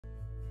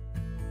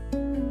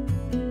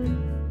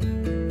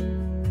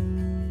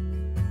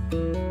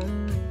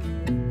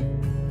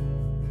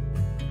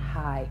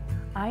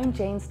I'm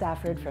Jane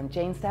Stafford from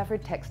Jane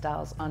Stafford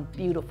Textiles on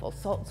beautiful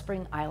Salt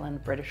Spring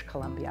Island, British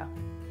Columbia.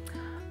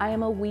 I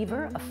am a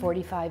weaver of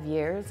 45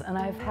 years and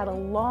I've had a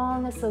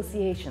long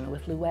association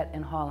with Louet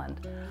in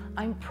Holland.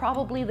 I'm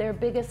probably their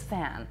biggest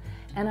fan,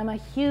 and I'm a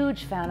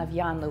huge fan of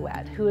Jan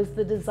Louet, who is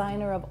the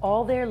designer of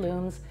all their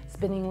looms,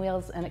 spinning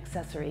wheels and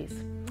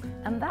accessories.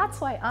 And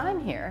that's why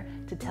I'm here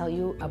to tell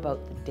you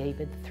about the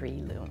David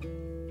III loom.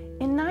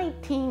 In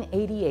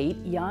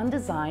 1988, Jan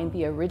designed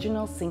the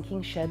original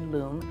sinking shed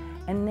loom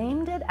and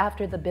named it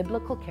after the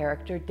biblical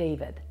character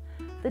David.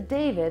 The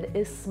David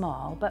is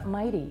small but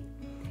mighty.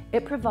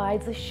 It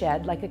provides a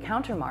shed like a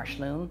countermarch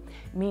loom,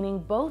 meaning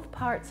both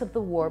parts of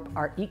the warp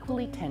are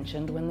equally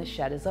tensioned when the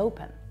shed is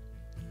open.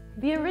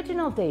 The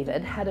original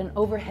David had an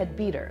overhead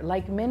beater,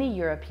 like many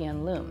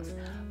European looms,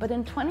 but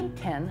in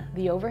 2010,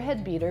 the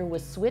overhead beater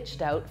was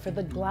switched out for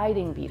the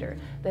gliding beater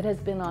that has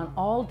been on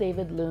all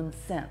David looms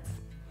since.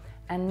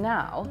 And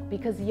now,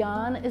 because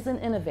Jan is an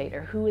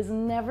innovator who is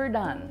never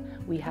done,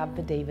 we have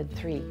the David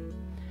III.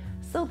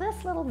 So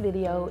this little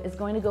video is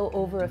going to go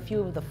over a few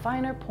of the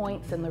finer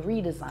points in the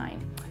redesign,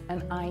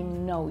 and I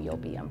know you'll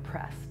be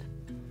impressed.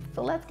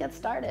 So let's get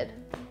started.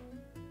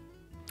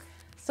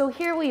 So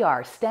here we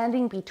are,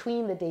 standing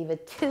between the David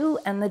II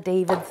and the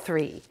David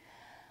III.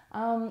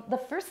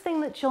 The first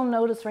thing that you'll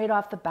notice right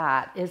off the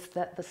bat is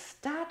that the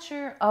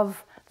stature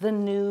of the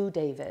new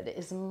David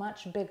is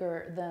much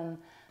bigger than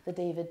the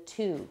David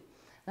II.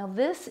 Now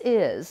this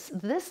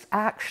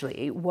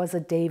actually was a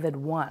David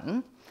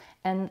I,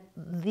 and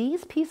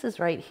these pieces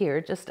right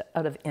here, just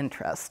out of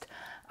interest,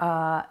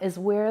 is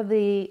where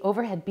the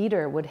overhead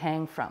beater would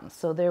hang from.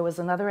 So there was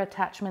another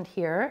attachment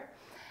here,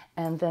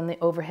 and then the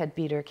overhead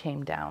beater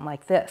came down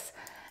like this.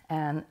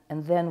 And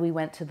then we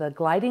went to the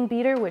gliding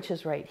beater, which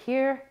is right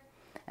here,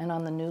 and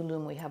on the new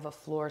loom we have a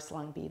floor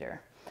slung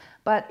beater.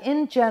 But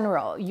in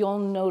general, you'll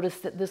notice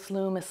that this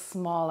loom is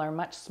smaller,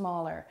 much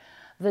smaller.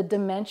 The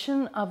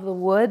dimension of the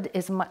wood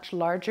is much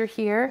larger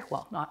here,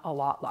 well, not a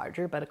lot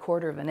larger, but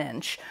 1/4 of an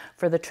inch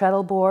for the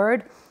treadle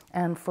board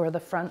and for the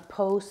front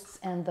posts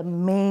and the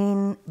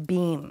main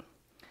beam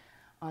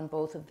on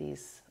both of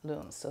these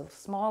looms. So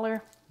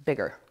smaller,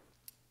 bigger.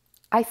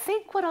 I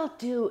think what I'll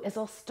do is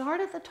I'll start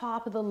at the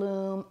top of the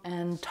loom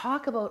and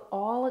talk about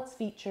all its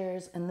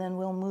features, and then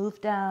we'll move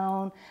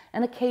down,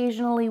 and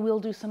occasionally we'll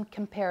do some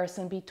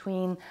comparison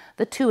between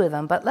the two of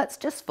them, but let's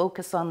just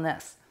focus on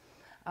this.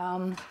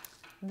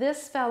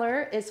 This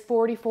feller is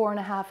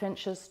 44.5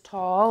 inches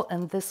tall,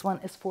 and this one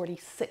is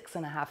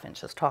 46.5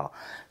 inches tall.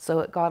 So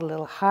it got a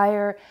little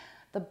higher.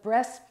 The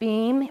breast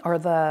beam, or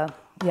the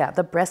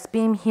breast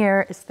beam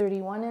here is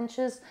 31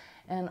 inches,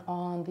 and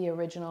on the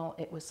original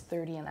it was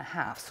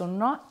 30.5. So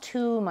not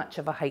too much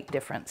of a height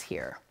difference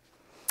here.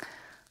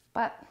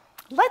 But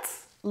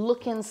let's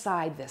look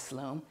inside this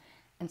loom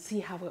and see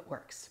how it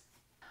works.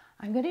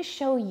 I'm going to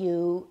show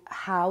you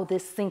how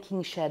this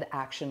sinking shed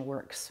action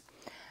works.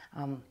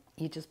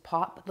 You just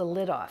pop the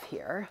lid off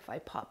here. If I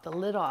pop the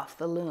lid off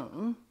the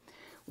loom,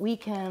 we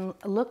can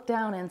look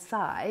down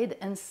inside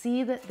and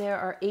see that there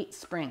are 8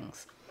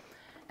 springs.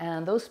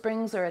 And those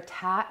springs are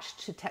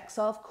attached to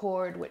textile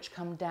cord, which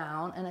come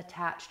down and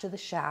attach to the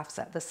shafts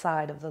at the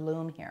side of the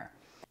loom here.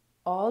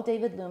 All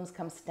David looms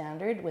come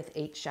standard with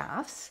 8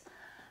 shafts,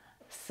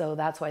 so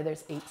that's why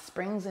there's 8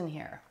 springs in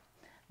here.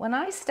 When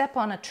I step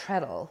on a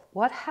treadle,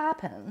 what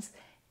happens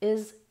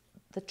is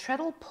the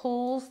treadle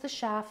pulls the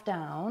shaft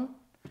down,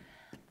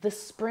 the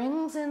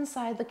springs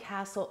inside the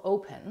castle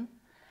open,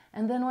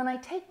 and then when I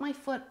take my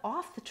foot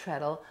off the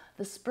treadle,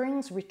 the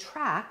springs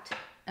retract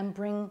and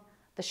bring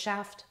the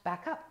shaft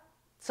back up.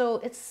 So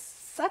it's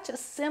such a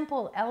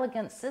simple,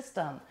 elegant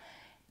system,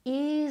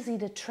 easy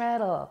to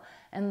treadle,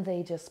 and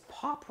they just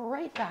pop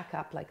right back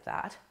up like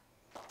that.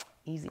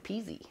 Easy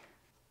peasy.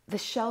 The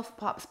shelf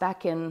pops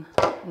back in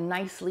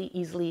nicely,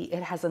 easily.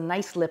 It has a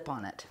nice lip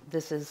on it.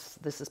 This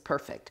is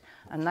perfect.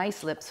 A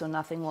nice lip so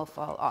nothing will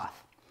fall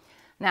off.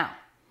 Now,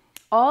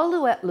 all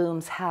Louet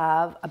looms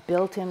have a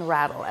built-in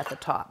rattle at the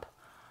top.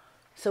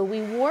 So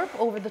we warp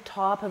over the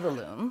top of the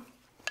loom.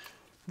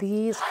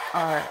 These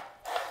are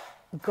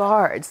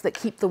guards that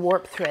keep the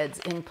warp threads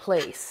in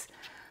place.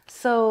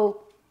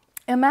 So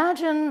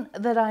imagine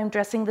that I'm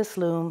dressing this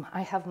loom.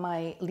 I have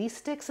my leaf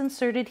sticks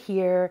inserted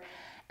here,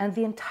 and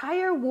the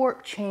entire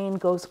warp chain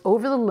goes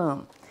over the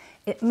loom.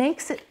 It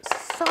makes it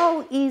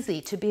so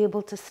easy to be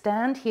able to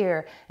stand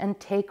here and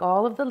take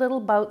all of the little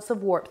bouts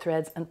of warp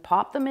threads and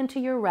pop them into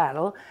your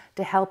rattle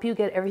to help you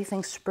get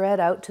everything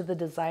spread out to the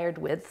desired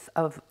width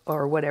of,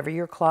 or whatever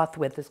your cloth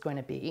width is going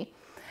to be.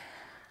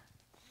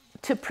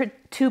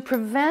 To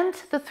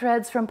prevent the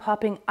threads from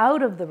popping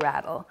out of the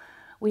rattle,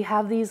 we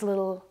have these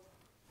little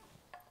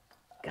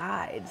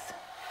guides,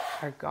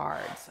 or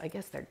guards. I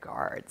guess they're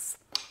guards.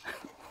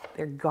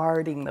 They're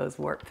guarding those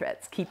warp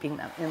threads, keeping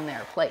them in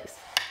their place.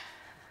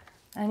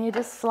 And you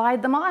just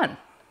slide them on.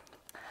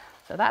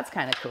 So that's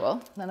kind of cool.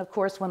 Then of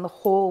course, when the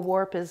whole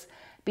warp is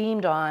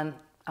beamed on,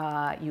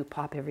 you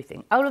pop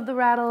everything out of the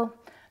rattle,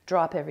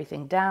 drop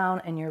everything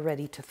down, and you're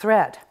ready to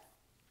thread.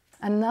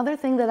 Another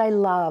thing that I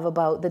love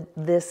about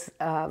this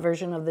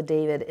version of the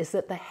David is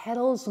that the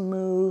heddles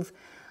move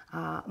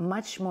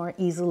much more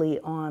easily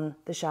on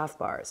the shaft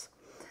bars.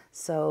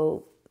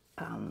 So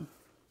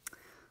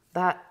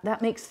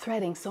that makes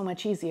threading so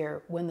much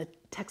easier when the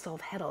textile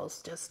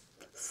heddles just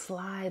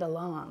slide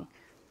along.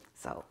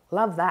 So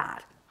love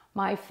that.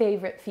 My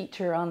favorite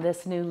feature on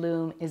this new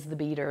loom is the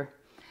beater.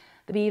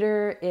 The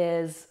beater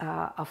is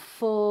a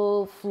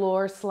full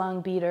floor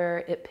slung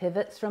beater. It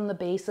pivots from the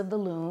base of the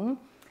loom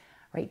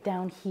right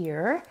down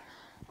here,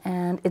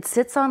 and it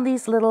sits on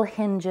these little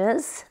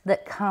hinges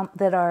that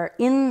are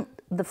in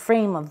the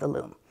frame of the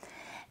loom,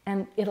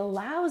 and it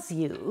allows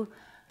you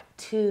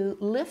to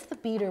lift the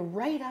beater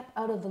right up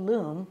out of the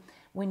loom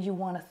when you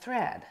want to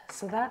thread.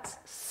 So that's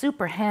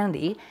super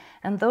handy,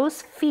 and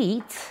those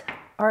feet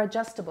are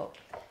adjustable.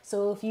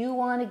 So if you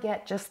want to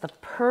get just the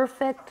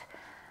perfect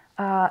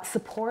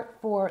support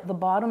for the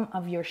bottom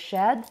of your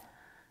shed,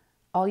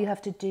 all you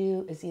have to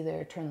do is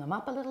either turn them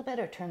up a little bit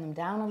or turn them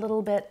down a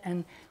little bit.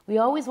 And we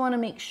always want to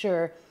make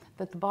sure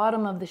that the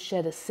bottom of the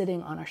shed is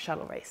sitting on our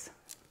shuttle race.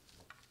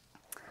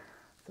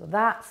 So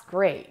that's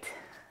great.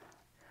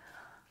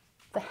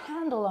 The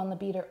handle on the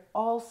beater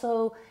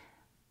also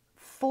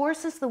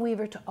forces the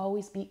weaver to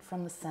always beat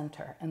from the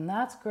center. And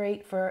that's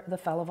great for the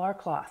Fellowar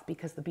cloth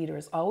because the beater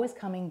is always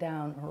coming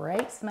down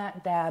right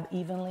smack dab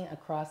evenly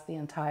across the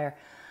entire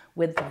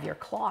width of your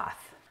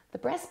cloth. The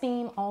breast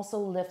beam also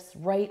lifts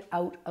right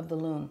out of the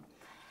loom.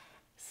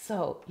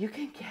 So you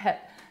can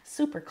get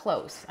super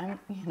close. I'm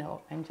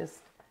just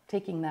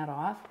taking that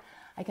off.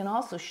 I can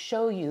also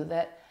show you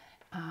that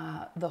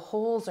the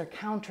holes are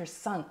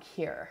countersunk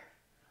here.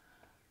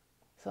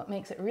 So it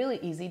makes it really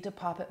easy to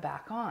pop it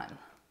back on.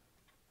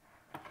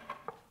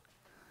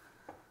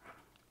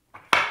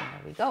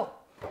 There we go.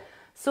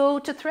 So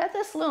to thread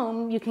this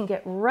loom, you can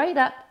get right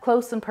up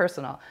close and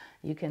personal.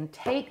 You can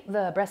take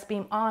the breast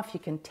beam off, you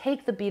can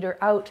take the beater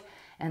out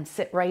and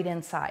sit right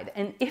inside.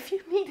 And if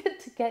you needed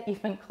to get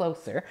even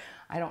closer,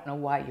 I don't know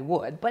why you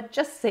would, but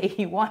just say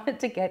you wanted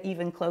to get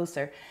even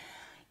closer,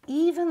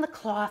 even the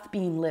cloth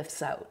beam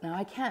lifts out. Now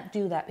I can't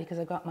do that because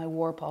I've got my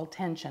warp all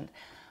tensioned,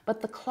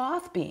 but the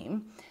cloth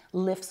beam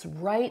lifts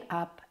right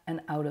up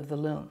and out of the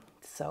loom.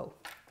 So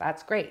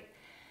that's great.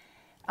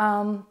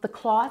 The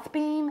cloth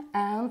beam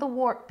and the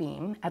warp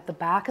beam at the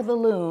back of the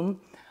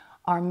loom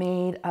are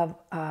made of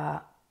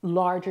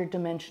larger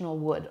dimensional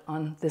wood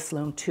on this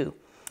loom too.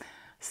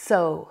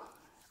 So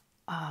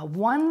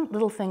one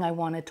little thing I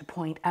wanted to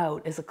point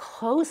out is a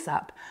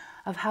close-up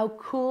of how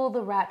cool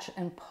the ratchet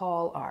and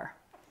pawl are.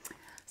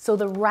 So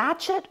the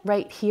ratchet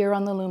right here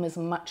on the loom is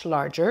much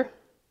larger,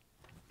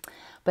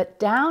 but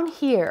down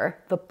here,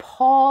 the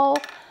pawl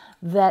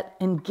that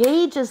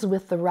engages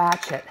with the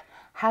ratchet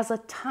has a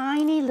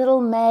tiny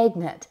little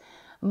magnet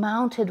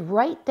mounted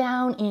right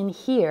down in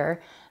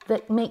here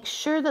that makes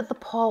sure that the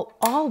pawl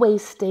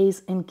always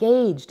stays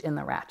engaged in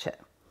the ratchet.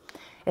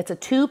 It's a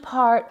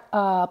two-part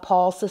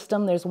pawl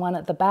system. There's one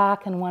at the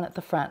back and one at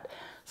the front.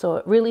 So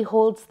it really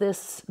holds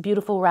this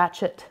beautiful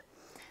ratchet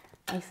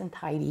nice and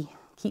tidy,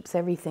 keeps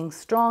everything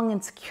strong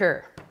and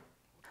secure.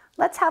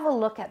 Let's have a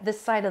look at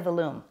this side of the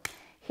loom.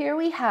 Here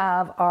we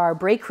have our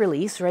brake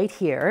release right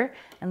here,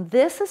 and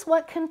this is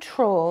what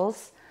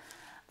controls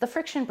the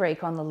friction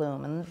brake on the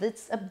loom, and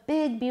it's a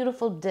big,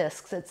 beautiful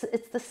disc.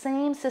 It's the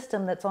same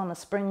system that's on a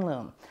spring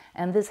loom,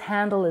 and this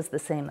handle is the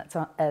same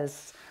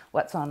as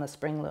what's on the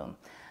spring loom.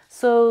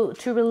 So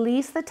to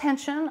release the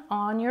tension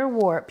on your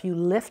warp, you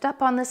lift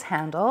up on this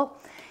handle.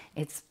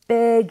 It's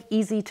big,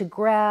 easy to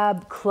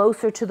grab,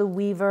 closer to the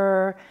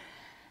weaver,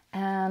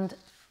 and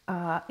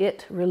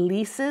it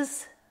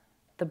releases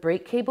the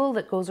brake cable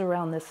that goes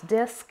around this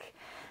disc.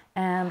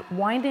 And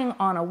winding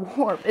on a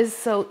warp is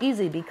so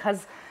easy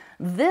because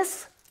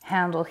this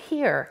handle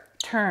here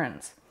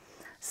turns.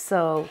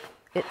 So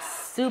it's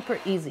super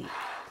easy.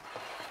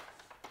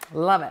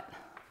 Love it.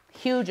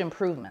 Huge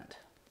improvement.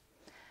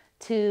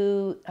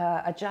 To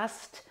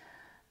adjust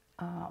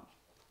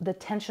the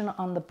tension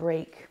on the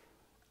brake,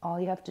 all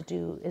you have to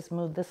do is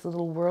move this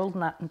little whirled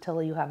nut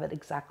until you have it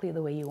exactly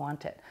the way you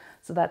want it.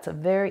 So that's a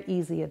very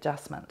easy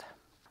adjustment.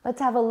 Let's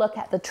have a look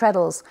at the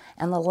treadles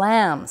and the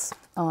lambs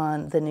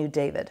on the new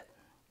David.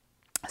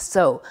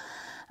 So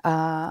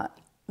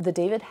the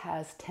David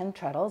has 10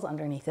 treadles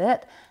underneath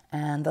it,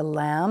 and the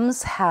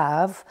lambs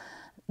have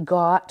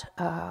got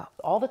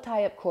all the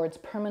tie-up cords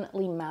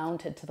permanently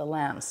mounted to the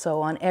lambs.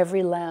 So on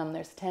every lamb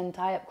there's 10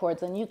 tie-up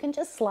cords, and you can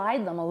just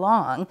slide them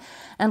along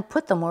and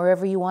put them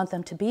wherever you want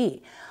them to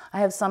be. I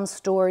have some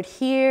stored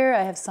here,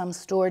 I have some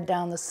stored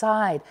down the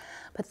side,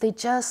 but they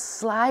just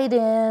slide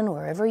in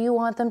wherever you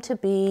want them to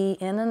be,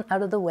 in and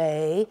out of the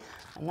way,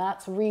 and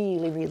that's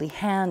really, really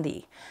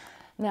handy.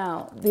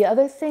 Now, the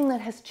other thing that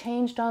has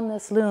changed on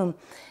this loom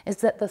is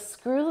that the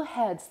screw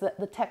heads that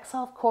the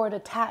textile cord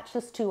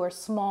attaches to are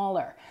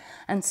smaller.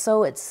 And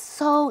so it's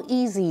so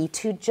easy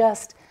to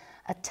just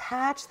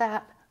attach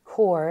that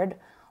cord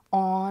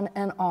on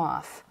and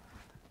off,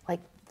 like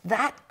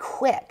that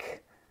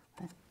quick.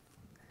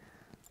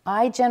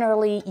 I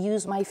generally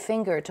use my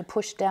finger to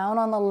push down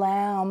on the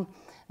lamb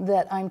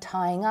that I'm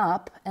tying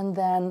up, and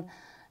then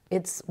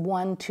it's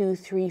 1, 2,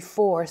 3,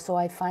 4, so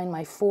I find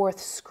my 4th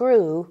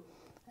screw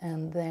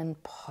and then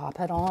pop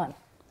it on.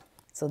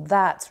 So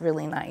that's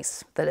really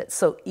nice, that it's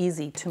so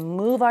easy to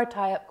move our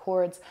tie-up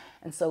cords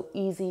and so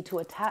easy to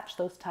attach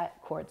those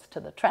tie-up cords to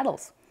the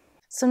treadles.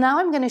 So now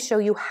I'm going to show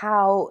you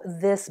how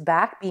this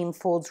back beam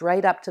folds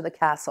right up to the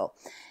castle.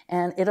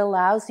 And it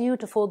allows you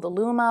to fold the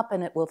loom up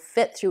and it will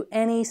fit through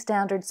any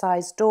standard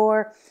size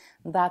door.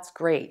 That's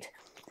great.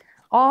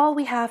 All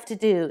we have to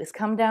do is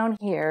come down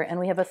here, and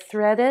we have a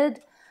threaded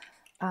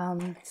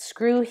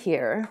screw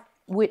here,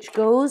 which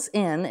goes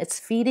in, it's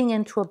feeding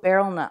into a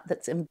barrel nut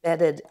that's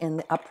embedded in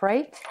the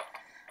upright.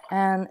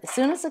 And as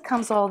soon as it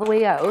comes all the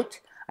way out,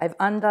 I've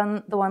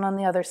undone the one on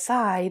the other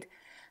side.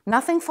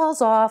 Nothing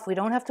falls off. We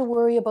don't have to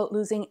worry about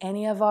losing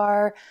any of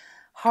our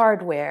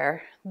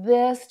hardware.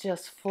 This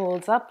just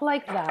folds up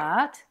like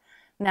that.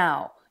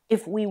 Now,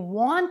 if we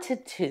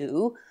wanted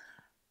to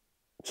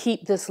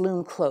keep this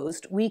loom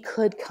closed, we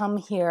could come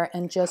here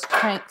and just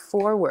crank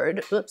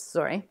forward. Oops,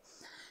 sorry.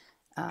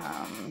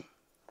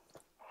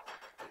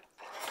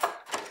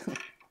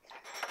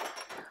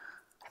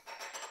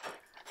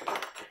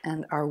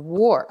 And our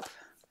warp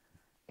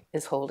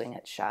is holding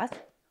it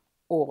shut.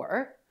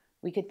 Or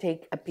we could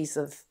take a piece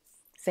of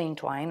seine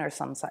twine or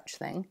some such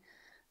thing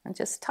and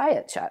just tie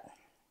it shut.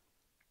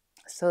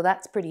 So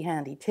that's pretty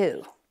handy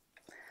too.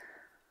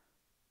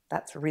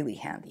 That's really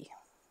handy.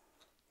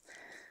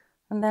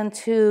 And then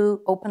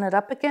to open it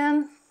up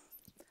again,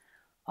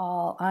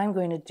 all I'm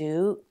going to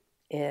do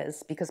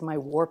is, because my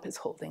warp is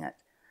holding it,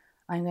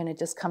 I'm going to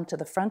just come to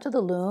the front of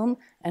the loom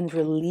and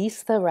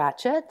release the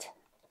ratchet.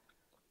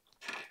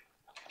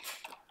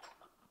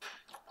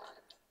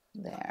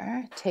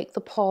 There, take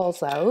the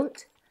pawls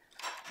out,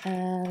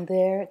 and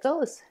there it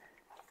goes.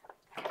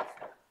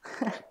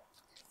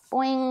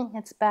 Boing,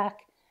 it's back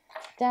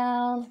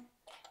down,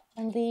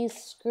 and these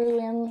screw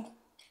in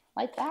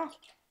like that.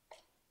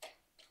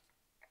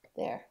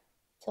 There,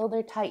 till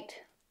they're tight.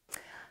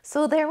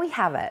 So there we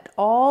have it,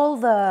 all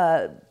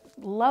the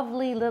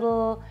lovely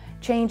little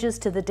changes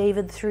to the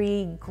David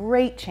III,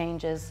 great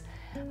changes.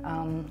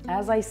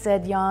 As I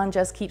said, Jan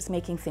just keeps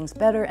making things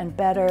better and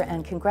better,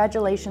 and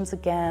congratulations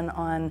again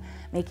on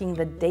making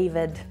the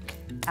David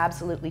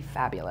absolutely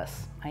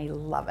fabulous. I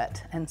love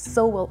it, and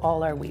so will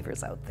all our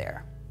weavers out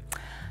there.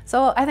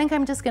 So I think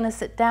I'm just going to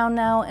sit down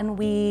now and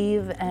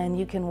weave, and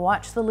you can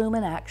watch the loom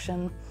in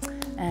action,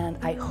 and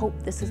I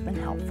hope this has been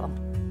helpful.